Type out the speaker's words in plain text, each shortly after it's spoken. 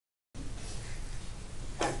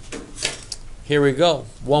Here we go,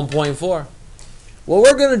 1.4. What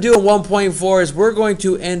we're going to do in 1.4 is we're going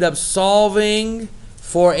to end up solving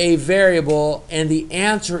for a variable, and the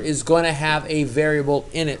answer is going to have a variable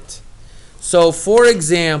in it. So for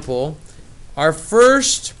example, our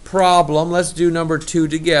first problem, let's do number 2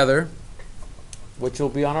 together, which will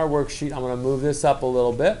be on our worksheet. I'm going to move this up a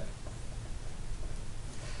little bit.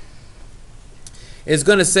 It's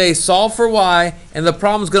going to say solve for y, and the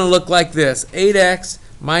problem is going to look like this. 8x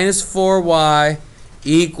minus 4y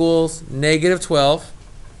equals negative 12.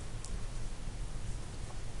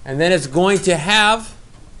 And then it's going to have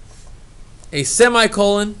a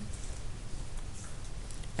semicolon,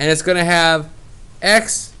 and it's going to have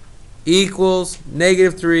x equals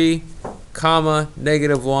negative 3, comma,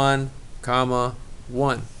 negative 1, comma,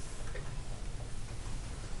 1.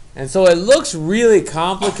 And so it looks really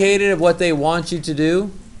complicated of what they want you to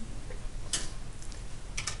do,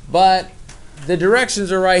 but the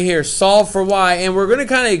directions are right here. Solve for y, and we're going to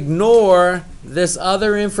kind of ignore this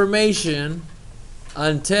other information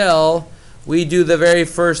until we do the very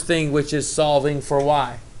first thing, which is solving for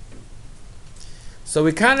y. So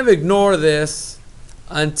we kind of ignore this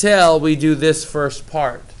until we do this first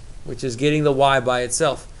part, which is getting the y by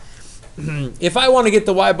itself. If I want to get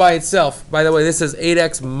the y by itself, by the way, this is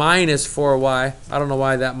 8x minus 4y. I don't know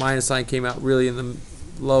why that minus sign came out really in the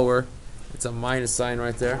lower. It's a minus sign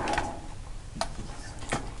right there.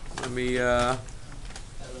 Let me,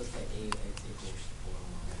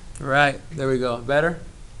 right, there we go. Better?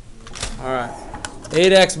 All right.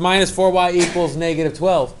 8x minus 4y equals negative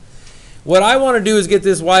 12. What I want to do is get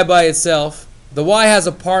this y by itself. The y has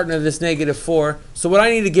a partner, this negative 4. So what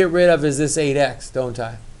I need to get rid of is this 8x, don't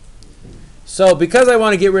I? So because I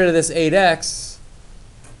want to get rid of this 8x,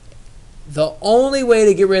 the only way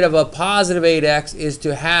to get rid of a positive 8x is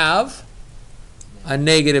to have a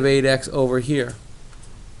negative 8x over here.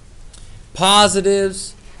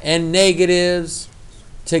 Positives and negatives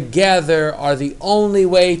together are the only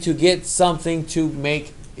way to get something to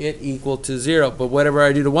make it equal to 0. But whatever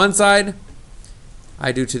I do to one side,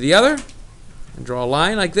 I do to the other. And draw a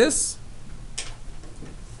line like this.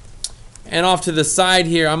 And off to the side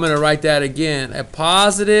here, I'm going to write that again. A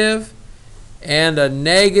positive and a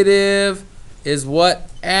negative is what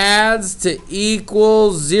adds to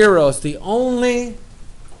equal 0. It's the only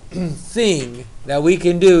thing that we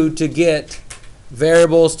can do to get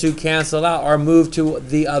variables to cancel out or move to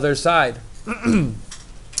the other side.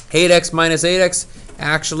 8x minus 8x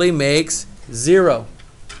actually makes 0.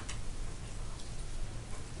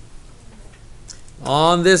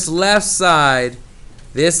 On this left side,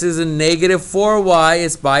 this is a negative 4y.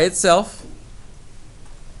 It's by itself.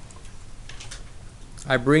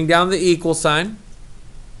 I bring down the equal sign.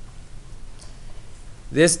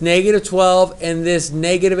 This negative 12 and this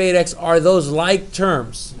negative 8x are those like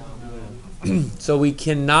terms. So we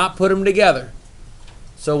cannot put them together.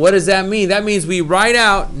 So what does that mean? That means we write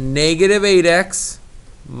out negative 8x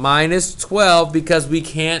minus 12 because we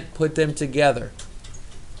can't put them together.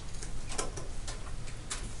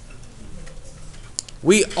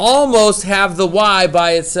 We almost have the y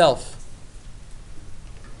by itself.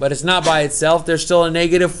 But it's not by itself. There's still a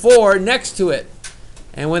negative 4 next to it.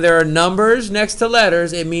 And when there are numbers next to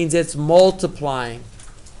letters, it means it's multiplying.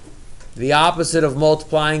 The opposite of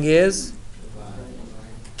multiplying is?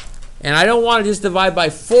 And I don't want to just divide by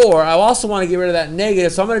 4. I also want to get rid of that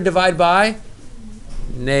negative. So I'm going to divide by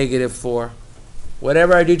negative 4.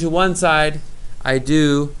 Whatever I do to one side, I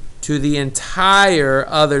do to the entire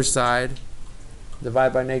other side.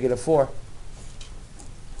 Divide by negative 4.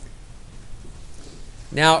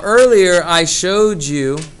 Now earlier I showed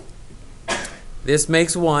you this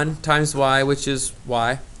makes 1 times y, which is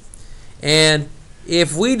y. And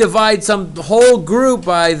if we divide some whole group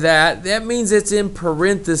by that, that means it's in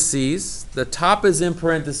parentheses. The top is in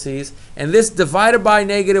parentheses. And this divided by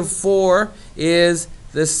negative 4 is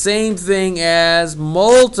the same thing as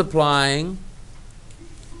multiplying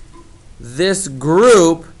this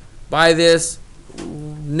group by this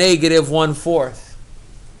negative 1/4.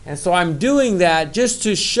 And so I'm doing that just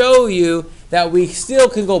to show you that we still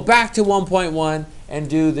can go back to 1.1 and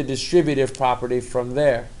do the distributive property from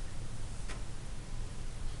there.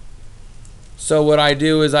 So what I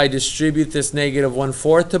do is I distribute this negative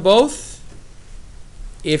 1/4 to both.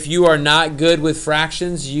 If you are not good with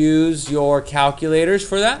fractions, use your calculators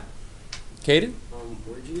for that. Caden?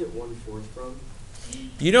 Where'd you get 1/4 from?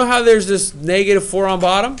 You know how there's this negative 4 on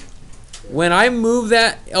bottom? When I move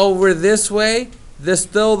that over this way,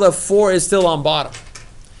 the 4 is still on bottom.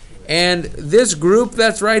 And this group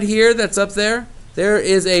that's right here, that's up there, there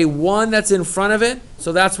is a 1 that's in front of it.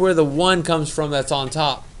 So that's where the 1 comes from that's on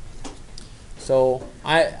top. So So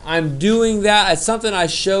I'm doing that. It's something I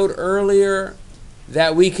showed earlier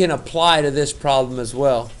that we can apply to this problem as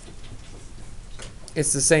well.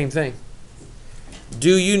 It's the same thing.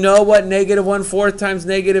 Do you know what negative 1/4 times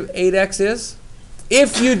negative 8x is?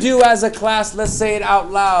 If you do as a class, let's say it out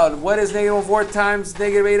loud. What is negative 1/4 times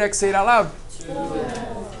negative 8x? Say it out loud.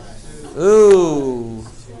 2x. Ooh.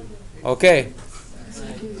 Okay.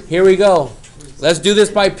 Here we go. Let's do this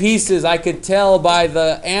by pieces. I could tell by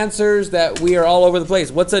the answers that we are all over the place.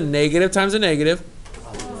 What's a negative times a negative?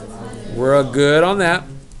 We're good on that.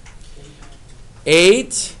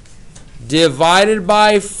 8 divided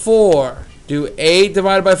by 4. Do 8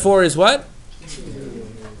 divided by 4 is what?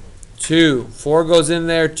 2. 4 goes in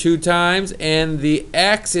there 2 times, and the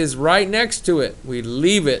x is right next to it. We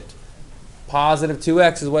leave it. Positive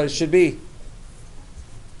 2x is what it should be.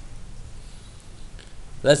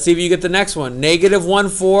 Let's see if you get the next one. Negative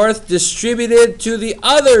 1/4 distributed to the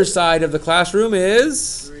other side of the classroom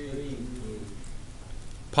is? 3.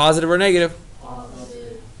 Positive or negative?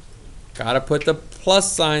 Positive. Got to put the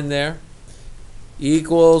plus sign there.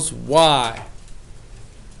 Equals y.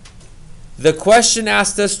 The question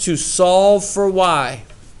asked us to solve for y.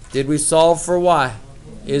 Did we solve for y?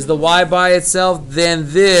 Is the y by itself?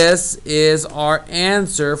 Then this is our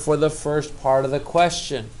answer for the first part of the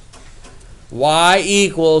question. Y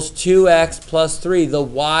equals 2x plus 3. The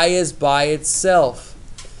y is by itself.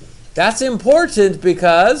 That's important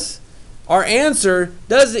because our answer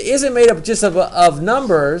isn't made up just of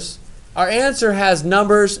numbers. Our answer has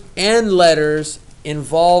numbers and letters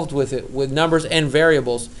involved with it, with numbers and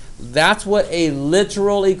variables. That's what a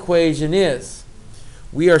literal equation is.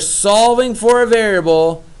 We are solving for a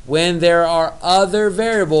variable when there are other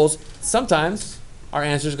variables. Sometimes our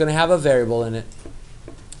answer is going to have a variable in it.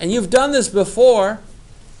 And you've done this before.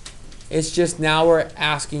 It's just now we're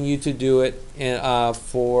asking you to do it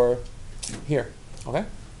for here. Okay?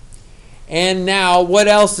 And now what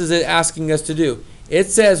else is it asking us to do? It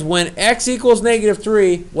says when x equals negative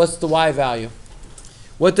 3, what's the y value?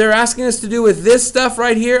 What they're asking us to do with this stuff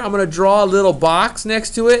right here, I'm going to draw a little box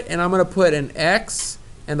next to it, and I'm going to put an x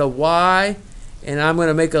and a y, and I'm going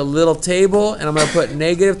to make a little table, and I'm going to put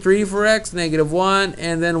negative 3 for x, negative 1,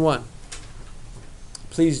 and then 1.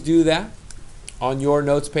 Please do that on your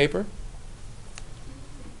notes paper.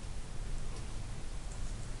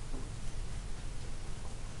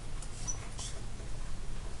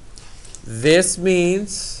 This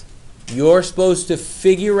means you're supposed to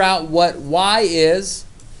figure out what y is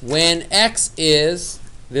when x is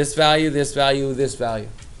this value, this value, this value.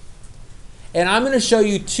 And I'm going to show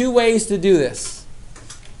you 2 ways to do this.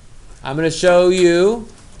 I'm going to show you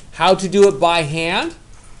how to do it by hand,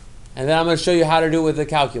 and then I'm going to show you how to do it with the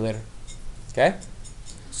calculator. Okay?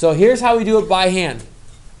 So here's how we do it by hand.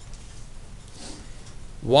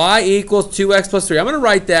 Y equals 2x plus 3. I'm going to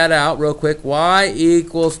write that out real quick. Y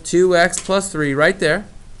equals 2x plus 3 right there.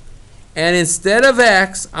 And instead of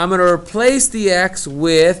x, I'm going to replace the x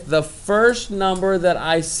with the first number that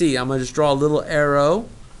I see. I'm going to just draw a little arrow.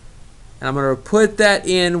 And I'm going to put that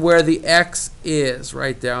in where the x is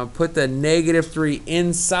right there. I'm going to put the negative 3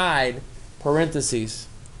 inside parentheses.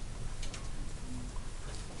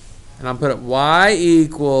 And I'm going to put y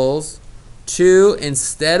equals 2.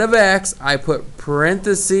 Instead of x, I put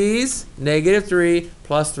parentheses, negative 3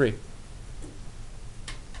 plus 3.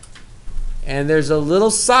 And there's a little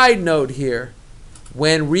side note here.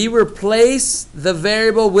 When we replace the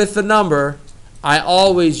variable with the number, I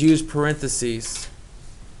always use parentheses.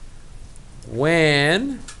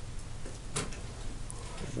 When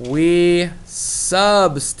we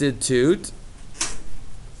substitute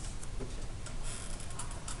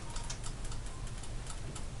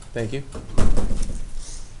thank you.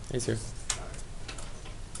 Thanks, sir.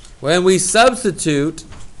 When we substitute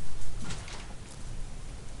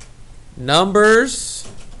numbers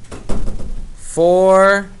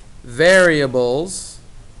for variables,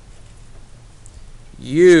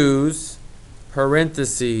 use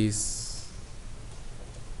parentheses.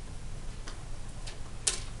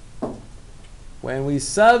 When we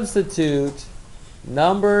substitute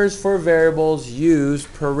numbers for variables, use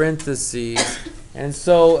parentheses. And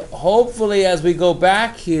so hopefully as we go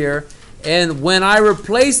back here, and when I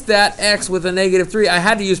replaced that x with a negative 3, I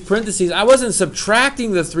had to use parentheses. I wasn't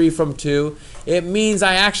subtracting the 3 from 2. It means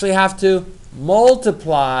I actually have to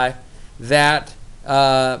multiply that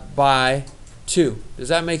by 2. Does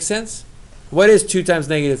that make sense? What is 2 times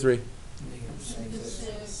negative 3? Negative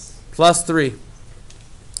 6. Plus 3.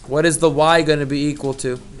 What is the y going to be equal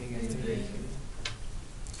to? Negative 3.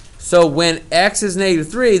 So when x is negative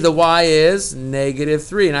 3, the y is negative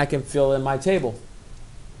 3. And I can fill in my table.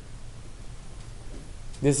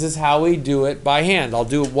 This is how we do it by hand. I'll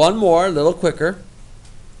do it one more, a little quicker.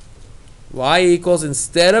 Y equals,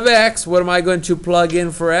 instead of x, what am I going to plug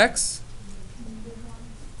in for x?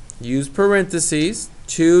 Use parentheses.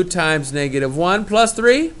 2 times negative 1 plus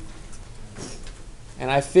 3.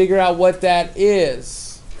 And I figure out what that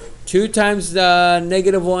is. 2 times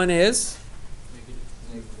negative 1 is?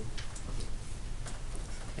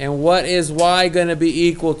 And what is y going to be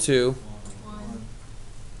equal to? 1.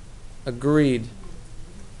 Agreed.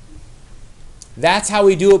 That's how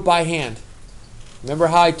we do it by hand. Remember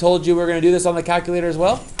how I told you we were going to do this on the calculator as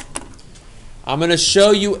well? I'm going to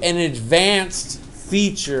show you an advanced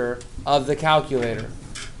feature of the calculator.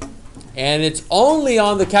 And it's only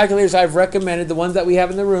on the calculators I've recommended, the ones that we have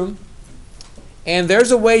in the room. And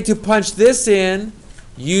there's a way to punch this in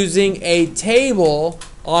using a table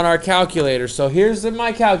on our calculator. So here's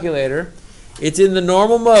my calculator. It's in the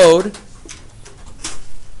normal mode.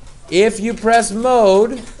 If you press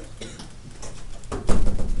mode,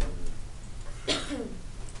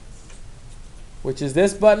 which is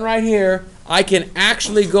this button right here, I can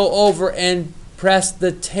actually go over and press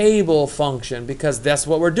the table function, because that's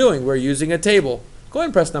what we're doing. We're using a table. Go ahead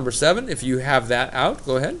and press number 7 if you have that out.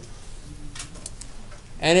 Go ahead.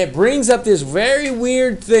 And it brings up this very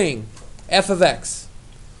weird thing, f of x.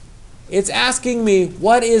 It's asking me,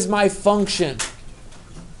 what is my function?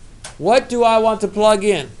 What do I want to plug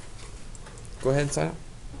in? Go ahead and sign up.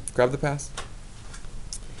 Grab the pass.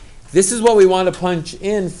 This is what we want to punch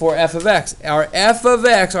in for f of x. Our f of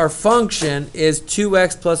x, our function, is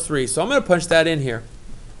 2x plus 3. So I'm going to punch that in here.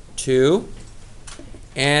 2.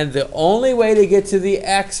 And the only way to get to the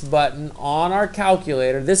x button on our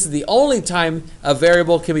calculator, this is the only time a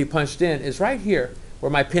variable can be punched in, is right here where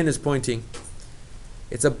my pin is pointing.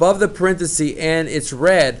 It's above the parenthesis and it's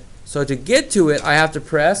red. So to get to it, I have to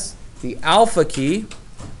press the alpha key.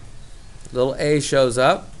 Little a shows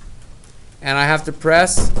up. And I have to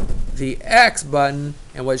press the x button,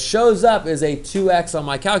 and what shows up is a 2x on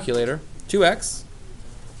my calculator. 2x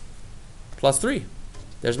plus 3.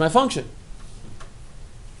 There's my function.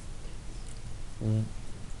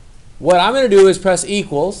 What I'm going to do is press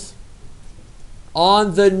equals.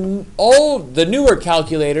 On the newer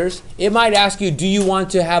calculators, it might ask you, do you want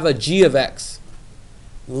to have a g of x?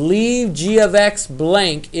 Leave g of x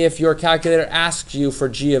blank if your calculator asks you for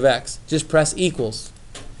g of x. Just press equals.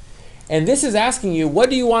 And this is asking you, what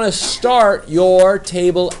do you want to start your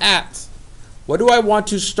table at? What do I want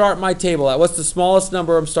to start my table at? What's the smallest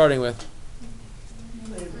number I'm starting with?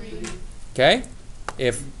 3. Okay.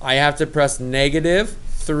 If I have to press negative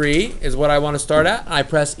 3 is what I want to start at, I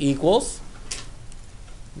press equals.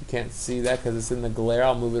 You can't see that because it's in the glare.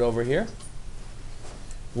 I'll move it over here.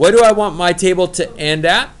 What do I want my table to end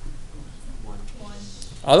at? 1.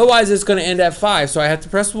 Otherwise, it's going to end at 5. So I have to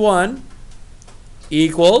press 1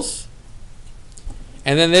 equals.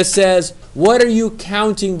 And then this says, what are you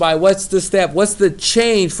counting by? What's the step? What's the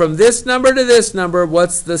change from this number to this number?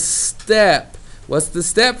 What's the step? What's the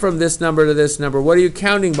step from this number to this number? What are you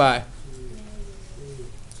counting by?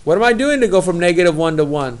 What am I doing to go from negative 1 to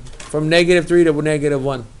 1? From negative 3 to negative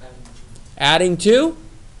 1? Adding 2?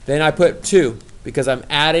 Then I put 2 because I'm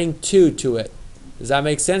adding 2 to it. Does that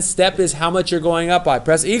make sense? Step is how much you're going up by.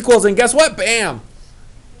 Press equals and guess what? Bam!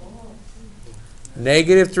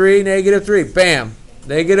 Negative 3, negative 3. Bam!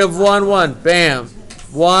 Negative 1, 1. Bam!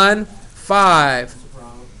 1, 5.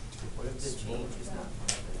 What if the change is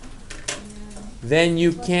not? Then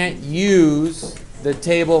you can't use the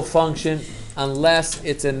table function unless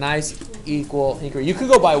it's a nice equal increment. You could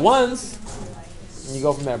go by ones and you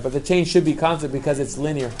go from there, but the change should be constant because it's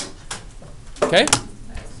linear. Okay?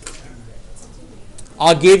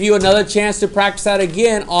 I'll give you another chance to practice that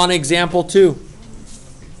again on example 2.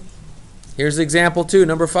 Here's example 2,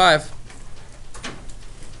 number 5.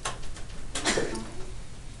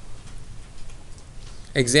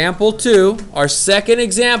 Example 2, our second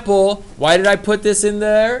example. Why did I put this in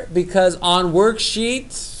there? Because on worksheet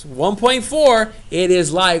 1.4, it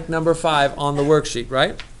is like number 5 on the worksheet,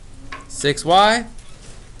 right? 6y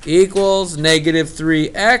equals negative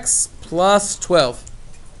 3x plus 12.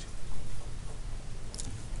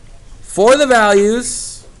 For the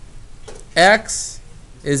values, x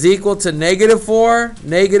is equal to negative 4,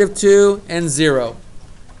 negative 2, and 0.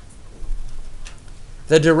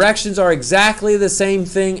 The directions are exactly the same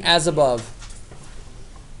thing as above.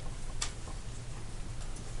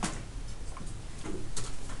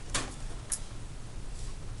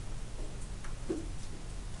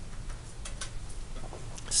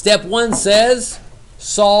 Step 1 says,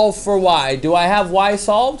 solve for y. Do I have y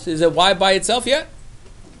solved? Is it y by itself yet?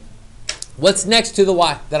 What's next to the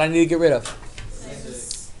y that I need to get rid of?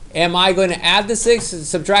 6. Am I going to add the 6,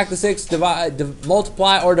 subtract the 6,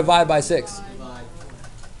 multiply, or divide by 6? Divide.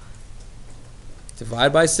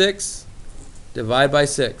 Divide by 6. Divide by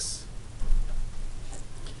 6.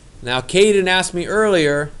 Now, Caden asked me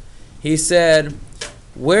earlier, he said,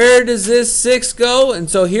 where does this 6 go? And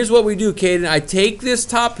so here's what we do, Caden. I take this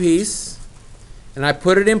top piece, and I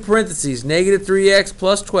put it in parentheses, negative 3x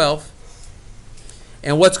plus 12.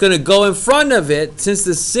 And what's going to go in front of it, since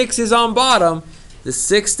the 6 is on bottom, the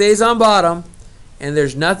 6 stays on bottom, and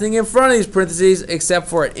there's nothing in front of these parentheses except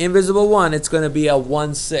for an invisible 1. It's going to be a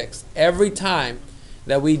 1/6. Every time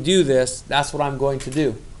that we do this, that's what I'm going to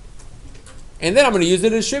do. And then I'm going to use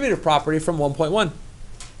the distributive property from 1.1.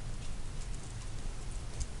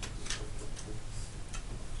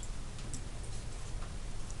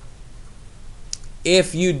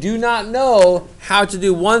 If you do not know how to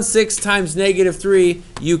do 1/6 times negative 3,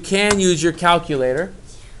 you can use your calculator.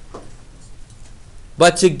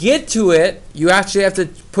 But to get to it, you actually have to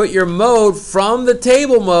put your mode from the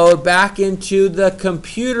table mode back into the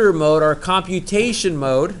computer mode or computation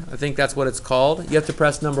mode. I think that's what it's called. You have to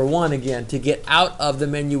press number 1 again to get out of the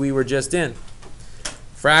menu we were just in.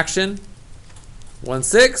 Fraction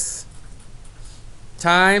 1/6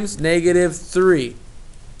 times negative 3.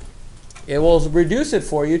 It will reduce it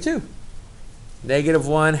for you too. Negative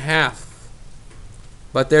 1/2.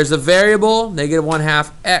 But there's a variable, negative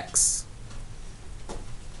 1/2 x.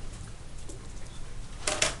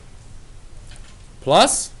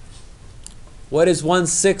 Plus, what is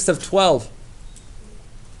 1/6 of 12?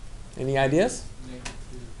 Any ideas?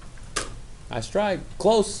 Nice try.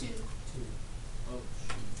 Close.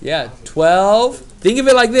 Yeah, 12. Think of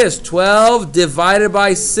it like this. 12 divided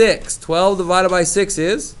by 6. 12 divided by 6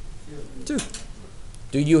 is 2.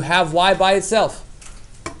 Do you have y by itself?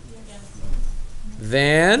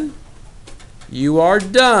 Then you are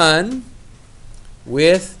done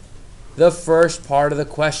with the first part of the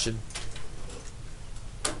question.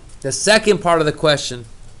 The second part of the question,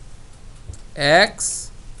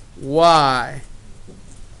 x, y,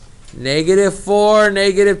 negative 4,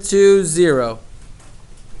 negative 2, 0.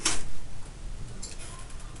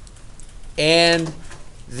 And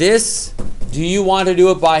this, do you want to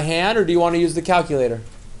do it by hand or do you want to use the calculator?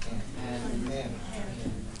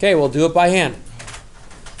 Okay, we'll do it by hand.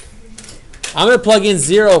 I'm going to plug in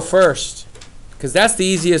 0 first because that's the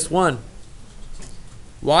easiest one.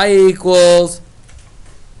 Y equals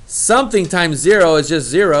something times 0 is just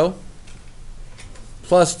 0.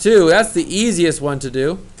 Plus 2, that's the easiest one to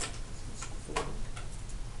do.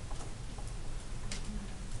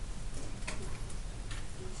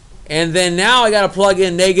 And then now I got to plug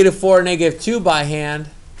in negative 4, negative 2 by hand,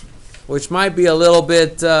 which might be a little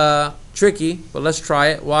bit tricky, but let's try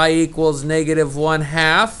it. Y equals negative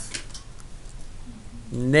 1/2,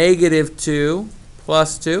 negative 2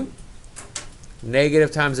 plus 2.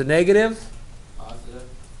 Negative times a negative.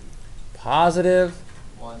 Positive.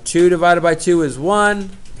 2 divided by 2 is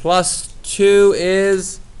 1. Plus 2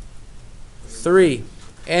 is 3.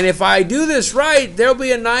 And if I do this right, there'll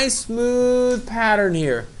be a nice smooth pattern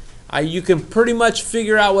here. You can pretty much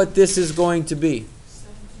figure out what this is going to be.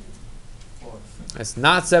 It's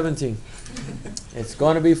not 17. It's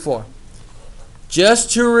going to be 4.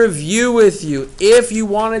 Just to review with you, if you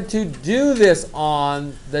wanted to do this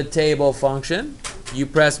on the table function, you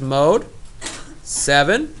press mode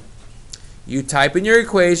 7. You type in your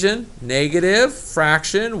equation, negative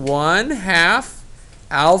fraction 1/2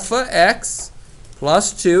 alpha x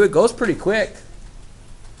plus 2. It goes pretty quick.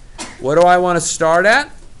 What do I want to start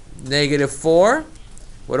at? Negative 4.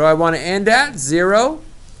 What do I want to end at? 0.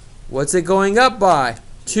 What's it going up by?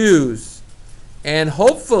 2's. And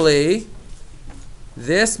hopefully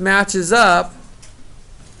this matches up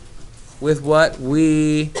with what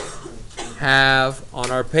we have on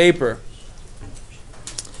our paper.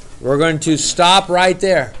 We're going to stop right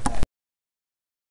there.